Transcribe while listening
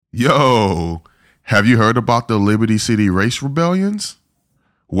Yo, have you heard about the Liberty City race rebellions?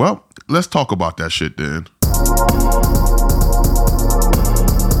 Well, let's talk about that shit then.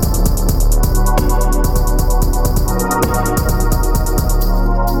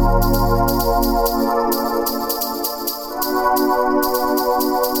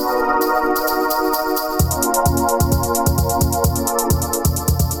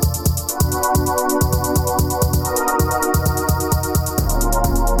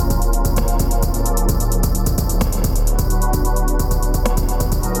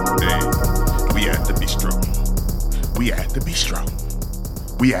 We at the bistro. We at the bistro.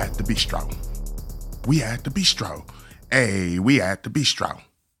 We at the bistro. We at the bistro. Hey, we at the bistro.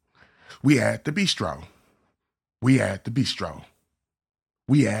 We at the bistro. We at the bistro.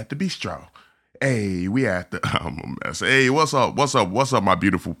 We at the bistro. Hey, we at the I'm a mess. Hey, what's up? What's up? What's up, my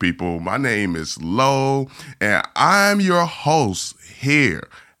beautiful people? My name is Lo, and I'm your host here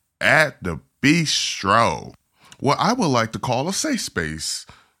at the bistro. What I would like to call a safe space.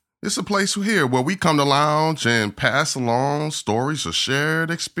 It's a place here where we come to lounge and pass along stories of shared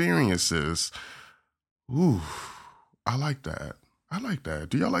experiences. Ooh, I like that. I like that.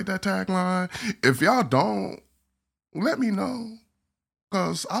 Do y'all like that tagline? If y'all don't, let me know.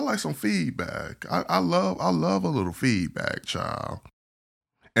 Cause I like some feedback. I love a little feedback, child.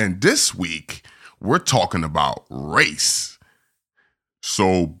 And this week, we're talking about race.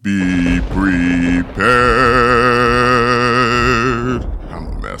 So be prepared. I'm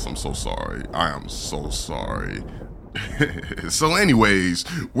a mess. I'm so sorry. I am so sorry. So anyways,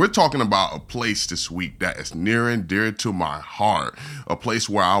 we're talking about a place this week that is near and dear to my heart. A place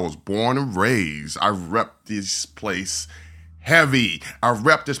where I was born and raised. I rep this place heavy. I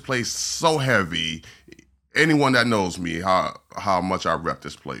rep this place so heavy. Anyone that knows me, how much I rep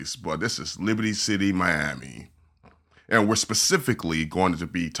this place. But this is Liberty City, Miami. And we're specifically going to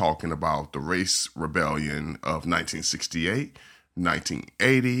be talking about the race rebellion of 1968,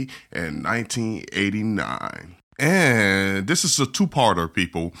 1980, and 1989. And this is a two-parter,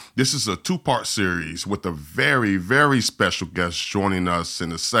 people. This is a two-part series with a very, very special guest joining us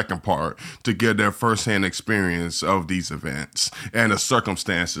in the second part to get their firsthand experience of these events and the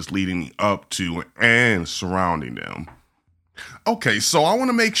circumstances leading up to and surrounding them. Okay, so I want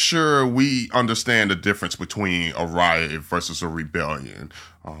to make sure we understand the difference between a riot versus a rebellion.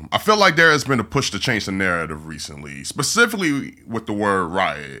 I feel like there has been a push to change the narrative recently, specifically with the word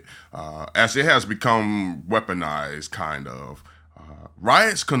riot, as it has become weaponized, kind of.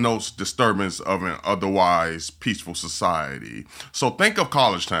 Riots connotes disturbance of an otherwise peaceful society. So think of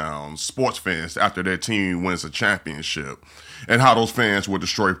college towns, sports fans after their team wins a championship, and how those fans will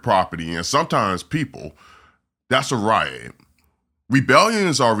destroy property and sometimes people. That's a riot.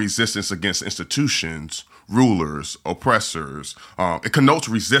 Rebellions are resistance against institutions, rulers, oppressors. It connotes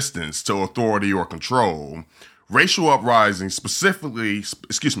resistance to authority or control. Racial uprisings, specifically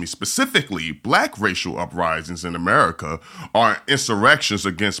black racial uprisings in America, are insurrections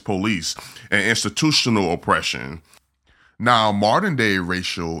against police and institutional oppression. Now, modern-day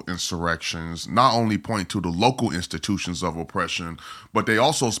racial insurrections not only point to the local institutions of oppression, but they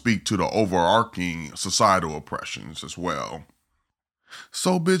also speak to the overarching societal oppressions as well.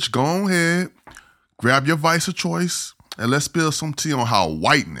 So, bitch, go ahead, grab your vice of choice, and let's spill some tea on how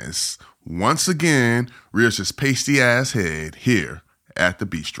whiteness, once again, rears its pasty-ass head here at the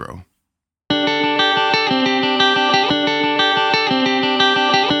bistro.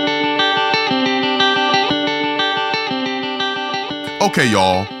 Okay,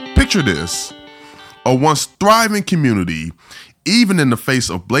 y'all, picture this. A once thriving community, even in the face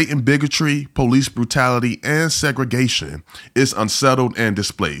of blatant bigotry, police brutality, and segregation, is unsettled and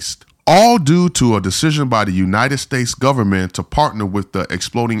displaced. All due to a decision by the United States government to partner with the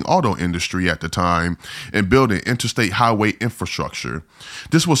exploding auto industry at the time and build an interstate highway infrastructure.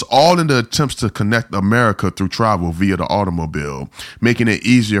 This was all in the attempts to connect America through travel via the automobile, making it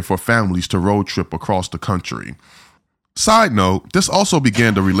easier for families to road trip across the country. Side note, this also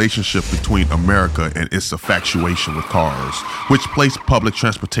began the relationship between America and its infatuation with cars, which placed public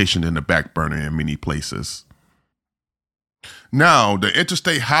transportation in the back burner in many places. Now, the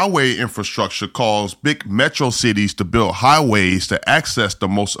interstate highway infrastructure caused big metro cities to build highways to access the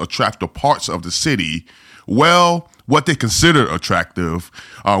most attractive parts of the city. Well, what they considered attractive,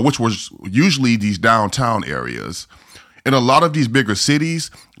 which was usually these downtown areas. In a lot of these bigger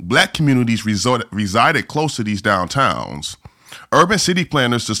cities, black communities resided close to these downtowns. Urban city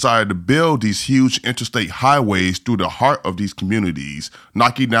planners decided to build these huge interstate highways through the heart of these communities,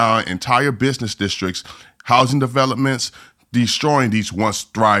 knocking down entire business districts, housing developments, destroying these once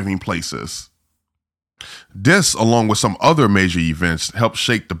thriving places. This, along with some other major events, helped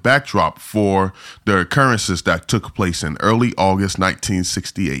shape the backdrop for the occurrences that took place in early August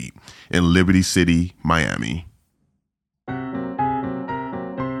 1968 in Liberty City, Miami.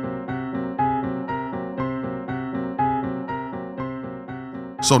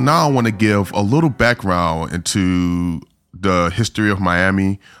 So now I want to give a little background into the history of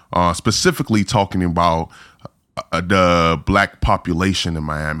Miami, specifically talking about the black population in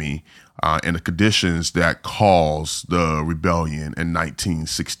Miami and the conditions that caused the rebellion in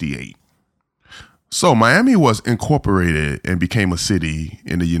 1968. So Miami was incorporated and became a city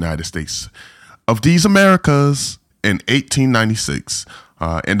in the United States of these Americas in 1896.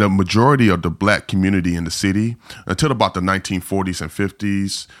 And the majority of the black community in the city until about the 1940s and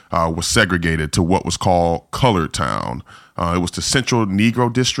 50s was segregated to what was called Colored Town. It was the Central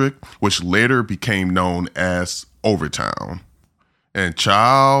Negro District, which later became known as Overtown. And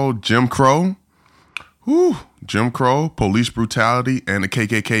child, Jim Crow, police brutality, and the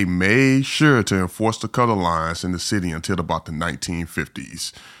KKK made sure to enforce the color lines in the city until about the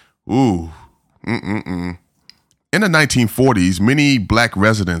 1950s. In the 1940s, many black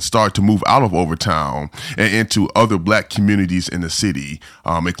residents started to move out of Overtown and into other black communities in the city,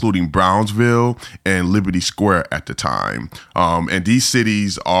 including Brownsville and Liberty Square at the time. And these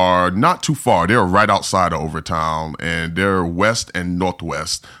cities are not too far. They're right outside of Overtown, and they're west and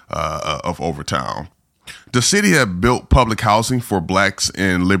northwest of Overtown. The city had built public housing for blacks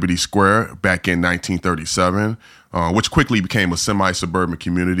in Liberty Square back in 1937, which quickly became a semi-suburban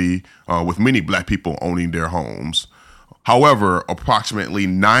community with many black people owning their homes. However, approximately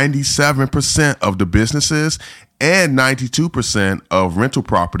 97% of the businesses and 92% of rental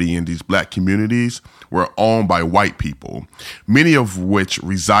property in these black communities were owned by white people, many of which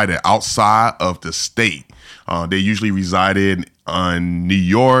resided outside of the state. They usually resided in New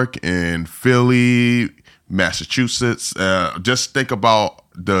York and Philly, Massachusetts. Just think about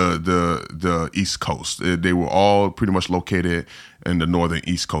the East Coast. They were all pretty much located in the northern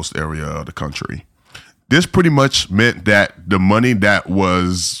East Coast area of the country. This pretty much meant that the money that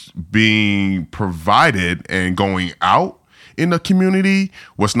was being provided and going out in the community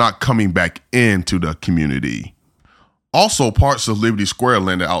was not coming back into the community. Also, parts of Liberty Square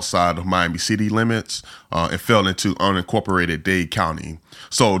landed outside of Miami city limits and fell into unincorporated Dade County.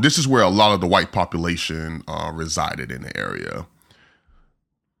 So this is where a lot of the white population resided in the area.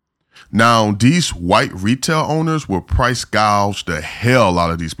 Now, these white retail owners will price gouge the hell out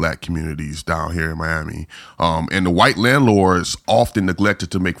of these black communities down here in Miami. And the white landlords often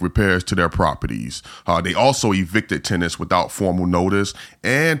neglected to make repairs to their properties. They also evicted tenants without formal notice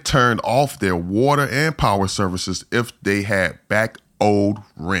and turned off their water and power services if they had back owed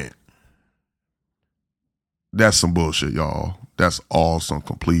rent. That's some bullshit, y'all. That's all some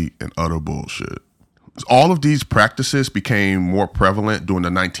complete and utter bullshit. All of these practices became more prevalent during the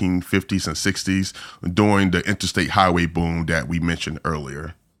 1950s and 60s during the interstate highway boom that we mentioned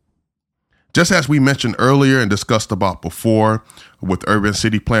earlier. Just as we mentioned earlier and discussed about before with urban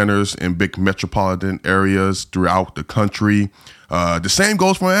city planners in big metropolitan areas throughout the country, the same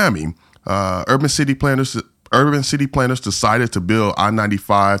goes for Miami. Urban city planners decided to build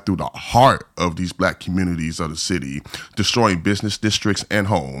I-95 through the heart of these black communities of the city, destroying business districts and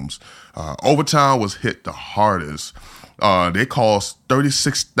homes. Overtown was hit the hardest. They caused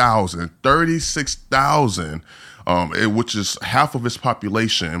 36,000, which is half of its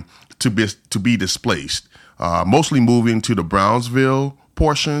population to be displaced, mostly moving to the Brownsville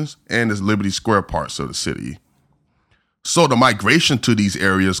portions and the Liberty Square parts of the city. So the migration to these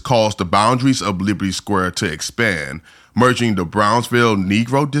areas caused the boundaries of Liberty Square to expand, merging the Brownsville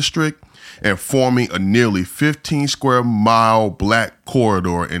Negro District and forming a nearly 15 square mile black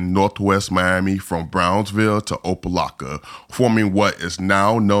corridor in northwest Miami from Brownsville to Opa-locka, forming what is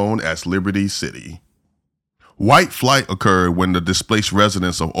now known as Liberty City. White flight occurred when the displaced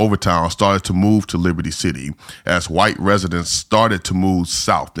residents of Overtown started to move to Liberty City, as white residents started to move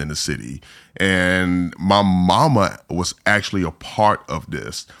south in the city. And my mama was actually a part of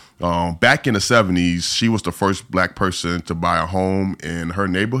this. Back in the 70s, she was the first black person to buy a home in her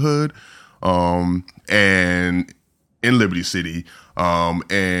neighborhood and in Liberty City.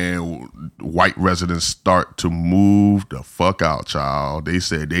 And white residents start to move the fuck out, child. They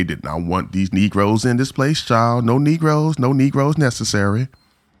said they did not want these Negroes in this place, child. No Negroes necessary.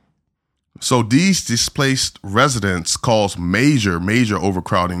 So these displaced residents caused major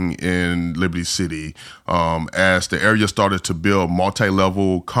overcrowding in Liberty City as the area started to build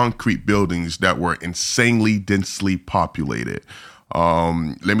multi-level concrete buildings that were insanely densely populated.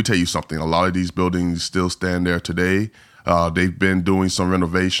 Let me tell you something. A lot of these buildings still stand there today. They've been doing some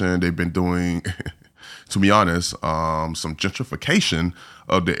renovation. They've been doing to be honest, some gentrification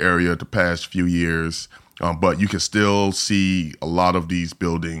of the area the past few years. But you can still see a lot of these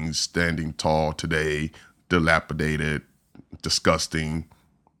buildings standing tall today, dilapidated, disgusting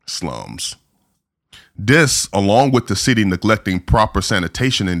slums. This, along with the city neglecting proper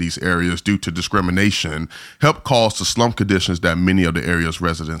sanitation in these areas due to discrimination, helped cause the slum conditions that many of the area's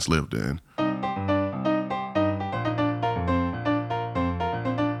residents lived in.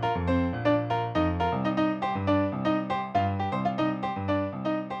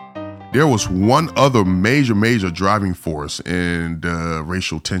 There was one other major driving force in the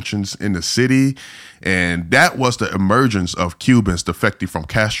racial tensions in the city, and that was the emergence of Cubans defecting from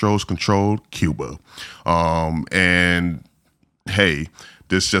Castro's controlled Cuba. And hey,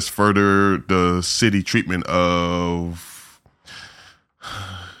 this just furthered the city treatment of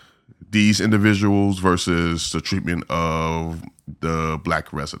these individuals versus the treatment of the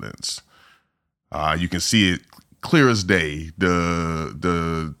black residents. You can see it clear as day,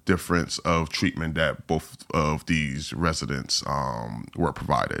 the difference of treatment that both of these residents were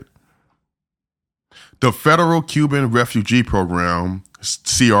provided. The Federal Cuban Refugee Program,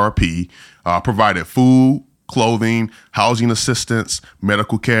 CRP, provided food, clothing, housing assistance,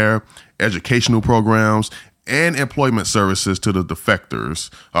 medical care, educational programs, and employment services to the defectors.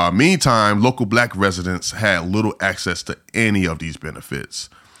 Meantime, local black residents had little access to any of these benefits.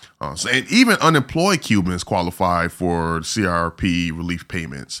 And even unemployed Cubans qualified for CRP relief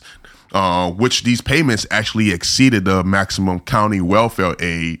payments, which these payments actually exceeded the maximum county welfare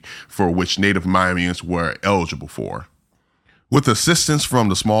aid for which Native Miamians were eligible for. With assistance from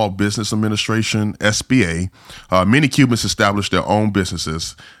the Small Business Administration, SBA, many Cubans established their own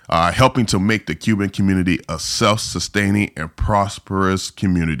businesses, helping to make the Cuban community a self-sustaining and prosperous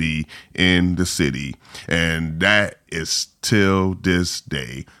community in the city. And that is till this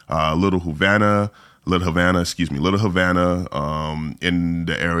day. Little Havana, in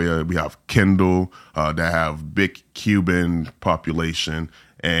the area, we have Kendall, that have big Cuban population,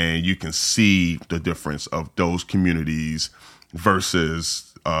 and you can see the difference of those communities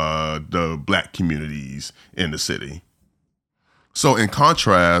versus the black communities in the city. So in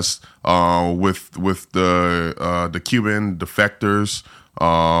contrast, with the Cuban defectors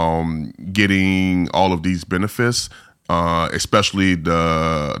getting all of these benefits, especially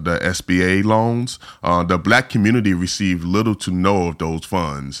the SBA loans, the black community received little to no of those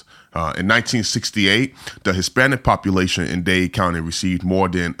funds. In 1968, the Hispanic population in Dade County received more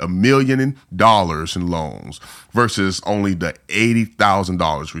than $1 million in loans versus only the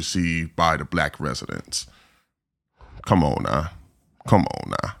 $80,000 received by the black residents. Come on now.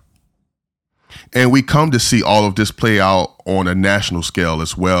 And we come to see all of this play out on a national scale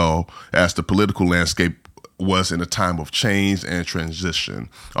as well, as the political landscape was in a time of change and transition,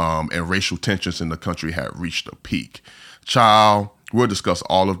 and racial tensions in the country had reached a peak. Child, we'll discuss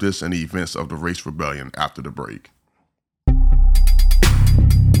all of this and the events of the race rebellion after the break.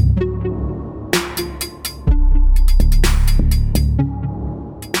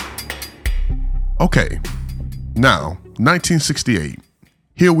 Okay, now, 1968.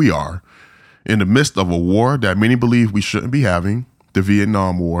 Here we are, in the midst of a war that many believe we shouldn't be having, the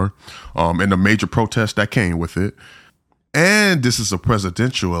Vietnam War, and the major protests that came with it. And this is a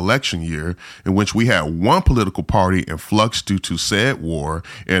presidential election year in which we had one political party in flux due to said war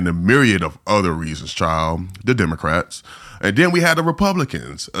and a myriad of other reasons, child, the Democrats. And then we had the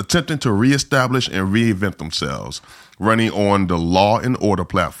Republicans attempting to reestablish and reinvent themselves, running on the law and order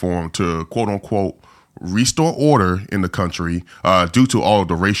platform to, quote unquote, restore order in the country due to all of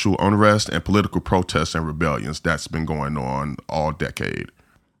the racial unrest and political protests and rebellions that's been going on all decade.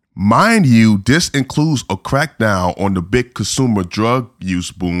 Mind you, this includes a crackdown on the big consumer drug use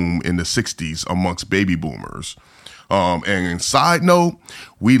boom in the 60s amongst baby boomers. And side note,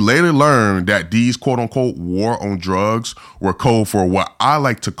 we later learned that these quote unquote war on drugs were code for what I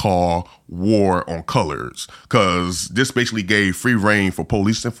like to call war on colors, because this basically gave free rein for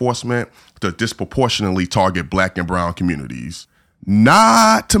police enforcement to disproportionately target black and brown communities.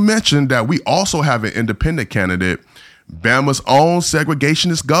 Not to mention that we also have an independent candidate, Bama's own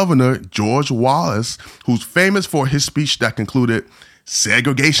segregationist governor, George Wallace, who's famous for his speech that concluded,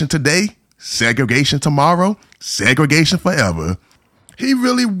 "Segregation today, segregation tomorrow, segregation forever." He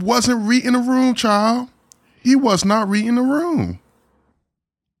really wasn't reading the room, child. He was not reading the room.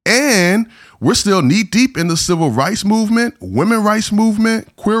 And we're still knee deep in the civil rights movement, women's rights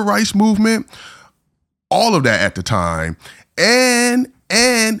movement, queer rights movement, all of that at the time. And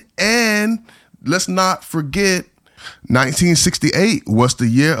let's not forget 1968 was the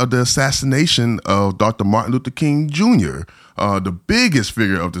year of the assassination of Dr. Martin Luther King Jr., the biggest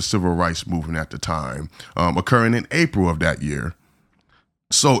figure of the civil rights movement at the time, occurring in April of that year.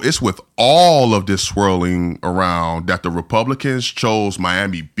 So it's with all of this swirling around that the Republicans chose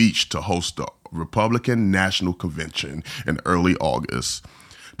Miami Beach to host the Republican National Convention in early August.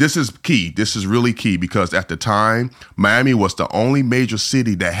 This is key. This is really key because at the time, Miami was the only major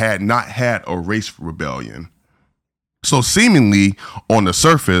city that had not had a race rebellion. So seemingly, on the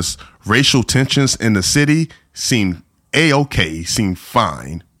surface, racial tensions in the city seemed A-OK, seemed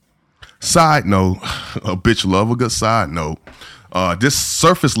fine. Side note, a bitch love a good side note. This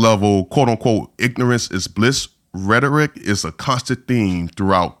surface level, quote unquote, ignorance is bliss rhetoric is a constant theme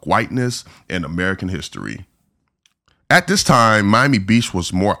throughout whiteness and American history. At this time, Miami Beach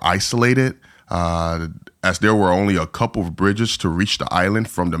was more isolated, as there were only a couple of bridges to reach the island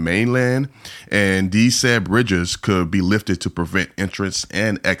from the mainland, and these said bridges could be lifted to prevent entrance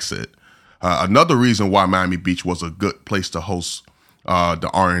and exit. Another reason why Miami Beach was a good place to host the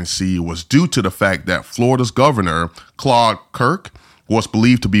RNC was due to the fact that Florida's governor, Claude Kirk, was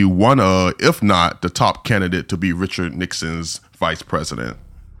believed to be one of, if not the top candidate to be Richard Nixon's vice president.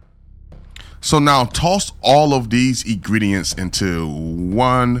 So now toss all of these ingredients into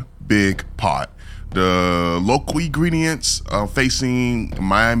one big pot. The local ingredients facing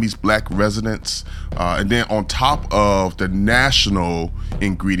Miami's black residents, and then on top of the national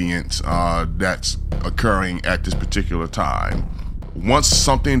ingredients that's occurring at this particular time. Once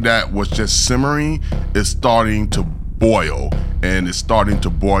something that was just simmering is starting to boil, and it's starting to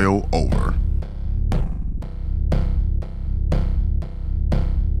boil over.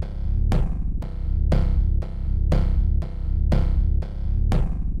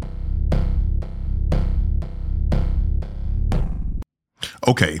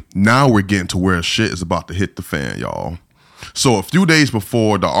 Okay, now we're getting to where shit is about to hit the fan, y'all. So a few days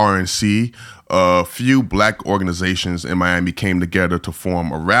before the RNC, a few black organizations in Miami came together to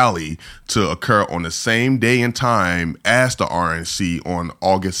form a rally to occur on the same day and time as the RNC on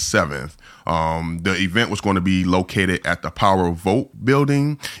August 7th. The event was going to be located at the Power Vote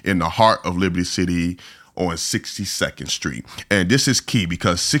building in the heart of Liberty City on 62nd Street. And this is key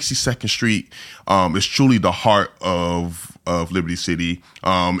because 62nd Street is truly the heart of Liberty City.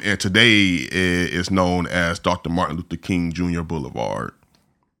 And today it is known as Dr. Martin Luther King Jr. Boulevard.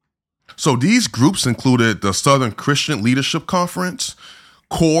 So these groups included the Southern Christian Leadership Conference,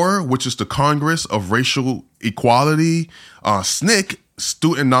 CORE, which is the Congress of Racial Equality, SNCC,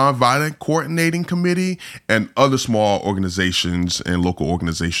 Student Nonviolent Coordinating Committee, and other small organizations and local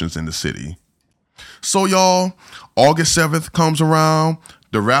organizations in the city. So y'all, August 7th comes around.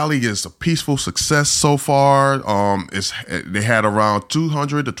 The rally is a peaceful success so far. They had around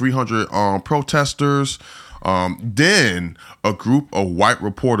 200 to 300 protesters. Then a group of white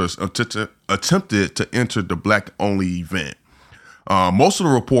reporters attempted to enter the black-only event. Most of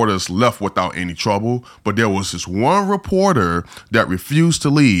the reporters left without any trouble, but there was this one reporter that refused to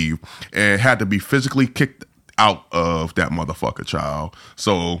leave and had to be physically kicked out of that motherfucker, child.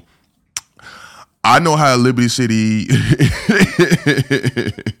 So I know how Liberty City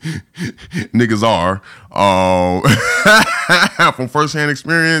niggas are from firsthand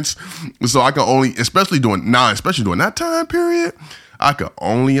experience. So I can only, especially during that time period, I could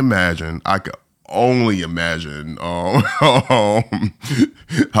only imagine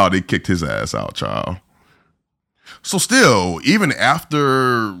how they kicked his ass out, child. So still, even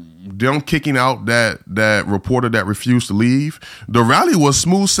after them kicking out that reporter that refused to leave, the rally was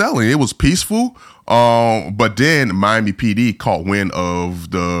smooth sailing. It was peaceful. But then Miami PD caught wind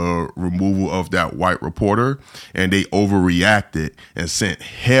of the removal of that white reporter, and they overreacted and sent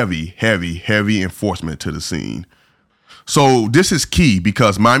heavy enforcement to the scene. So this is key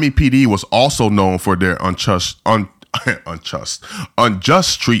because Miami PD was also known for their unjust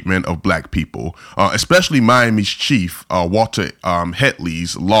treatment of black people, especially Miami's chief, Walter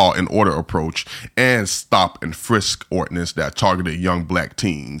Headley's law and order approach and stop and frisk ordinance that targeted young black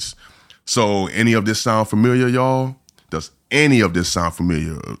teens. So any of this sound familiar, y'all? Does any of this sound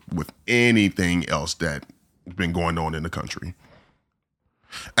familiar with anything else that's been going on in the country?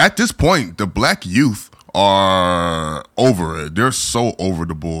 At this point, the black youth are over it. They're so over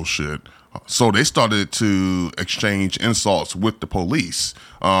the bullshit. So they started to exchange insults with the police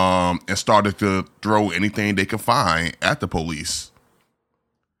and started to throw anything they could find at the police.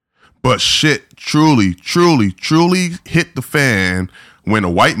 But shit truly hit the fan when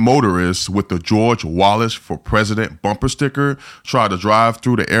a white motorist with the George Wallace for President bumper sticker tried to drive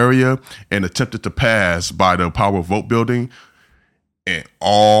through the area and attempted to pass by the Power Vote building, and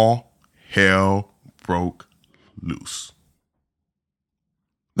all hell broke loose.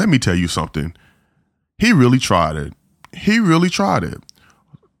 Let me tell you something. He really tried it.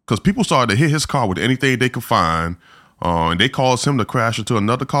 Because people started to hit his car with anything they could find. And they caused him to crash into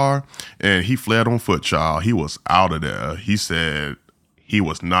another car. And he fled on foot, child. He was out of there. He said he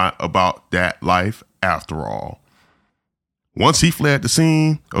was not about that life after all. Once he fled the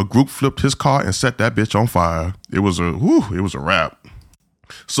scene, a group flipped his car and set that bitch on fire. It was a wrap.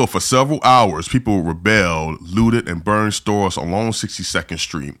 So for several hours, people rebelled, looted, and burned stores along 62nd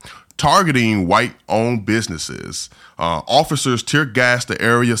Street, targeting white-owned businesses. Officers tear-gassed the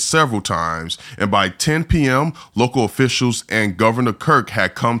area several times, and by 10 p.m., local officials and Governor Kirk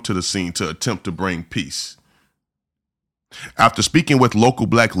had come to the scene to attempt to bring peace. After speaking with local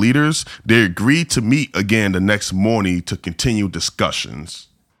black leaders, they agreed to meet again the next morning to continue discussions.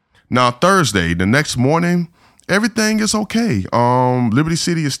 Now, Thursday, the next morning, everything is okay. Liberty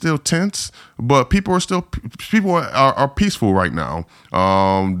City is still tense, but people are peaceful right now.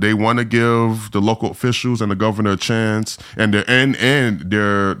 They want to give the local officials and the governor a chance, and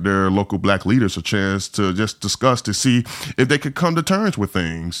their local black leaders a chance to just discuss to see if they could come to terms with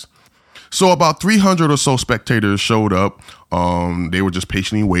things. So about 300 or so spectators showed up. They were just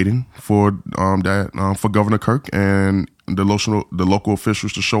patiently waiting for Governor Kirk and the local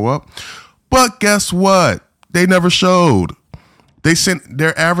officials to show up. But guess what? They never showed. They sent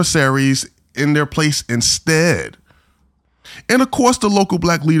their adversaries in their place instead. And of course, the local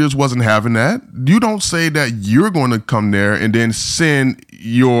black leaders wasn't having that. You don't say that you're going to come there and then send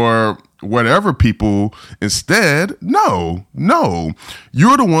your whatever people instead. No.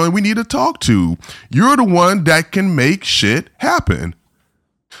 You're the one we need to talk to. You're the one that can make shit happen.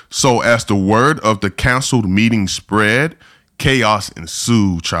 So as the word of the canceled meeting spread, chaos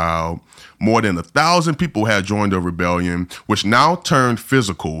ensued, child. More than 1,000 people had joined the rebellion, which now turned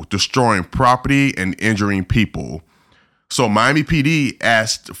physical, destroying property and injuring people. So Miami PD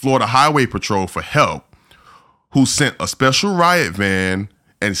asked Florida Highway Patrol for help, who sent a special riot van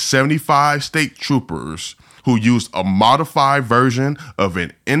and 75 state troopers who used a modified version of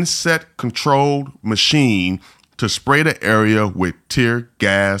an insect-controlled machine to spray the area with tear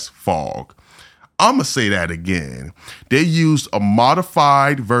gas fog. I'm going to say that again. They used a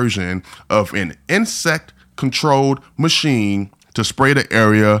modified version of an insect-controlled machine to spray the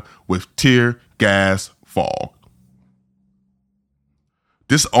area with tear gas fog.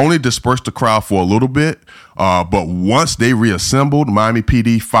 This only dispersed the crowd for a little bit, but once they reassembled, Miami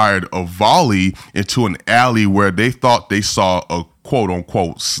PD fired a volley into an alley where they thought they saw a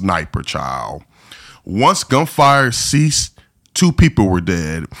quote-unquote sniper, child. Once gunfire ceased, 2 people were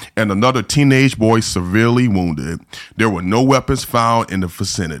dead and another teenage boy severely wounded. There were no weapons found in the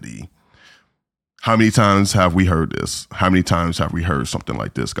vicinity. How many times have we heard this? How many times have we heard something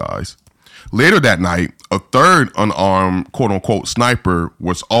like this, guys? Later that night, a third unarmed quote-unquote sniper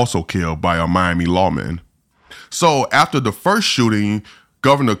was also killed by a Miami lawman. So after the first shooting,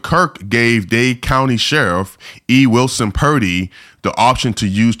 Governor Kirk gave Dade County Sheriff E. Wilson Purdy the option to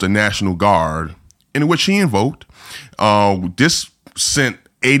use the National Guard, in which he invoked. This sent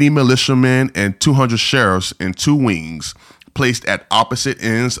 80 militiamen and 200 sheriffs in 2 wings placed at opposite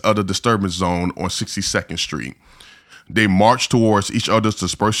ends of the disturbance zone on 62nd Street. They marched towards each other,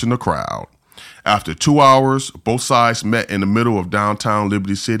 dispersing the crowd. After 2 hours, both sides met in the middle of downtown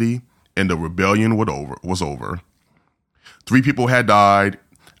Liberty City, and the rebellion was over. 3 people had died.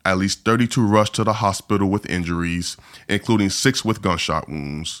 At least 32 rushed to the hospital with injuries, including 6 with gunshot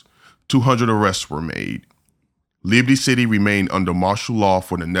wounds. 200 arrests were made. Liberty City remained under martial law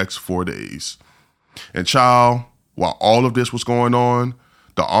for the next 4 days. And child, while all of this was going on,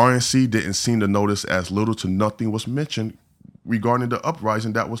 the RNC didn't seem to notice as little to nothing was mentioned regarding the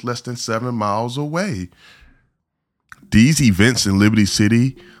uprising that was less than 7 miles away. These events in Liberty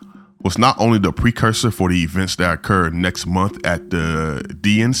City was not only the precursor for the events that occurred next month at the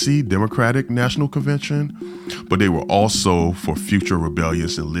DNC, Democratic National Convention, but they were also for future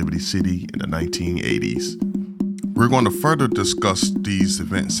rebellions in Liberty City in the 1980s. We're going to further discuss these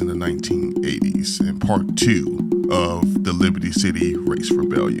events in the 1980s in part 2 of the Liberty City race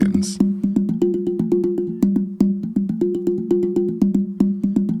rebellions.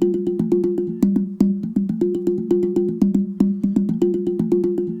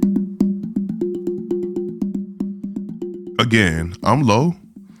 Again, I'm Lo,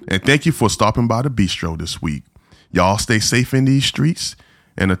 and thank you for stopping by the bistro this week. Y'all stay safe in these streets,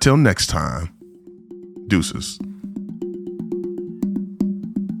 and until next time, deuces.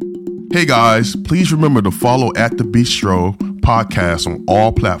 Hey guys, please remember to follow at the Bistro podcast on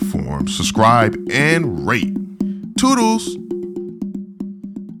all platforms, subscribe, and rate. Toodles!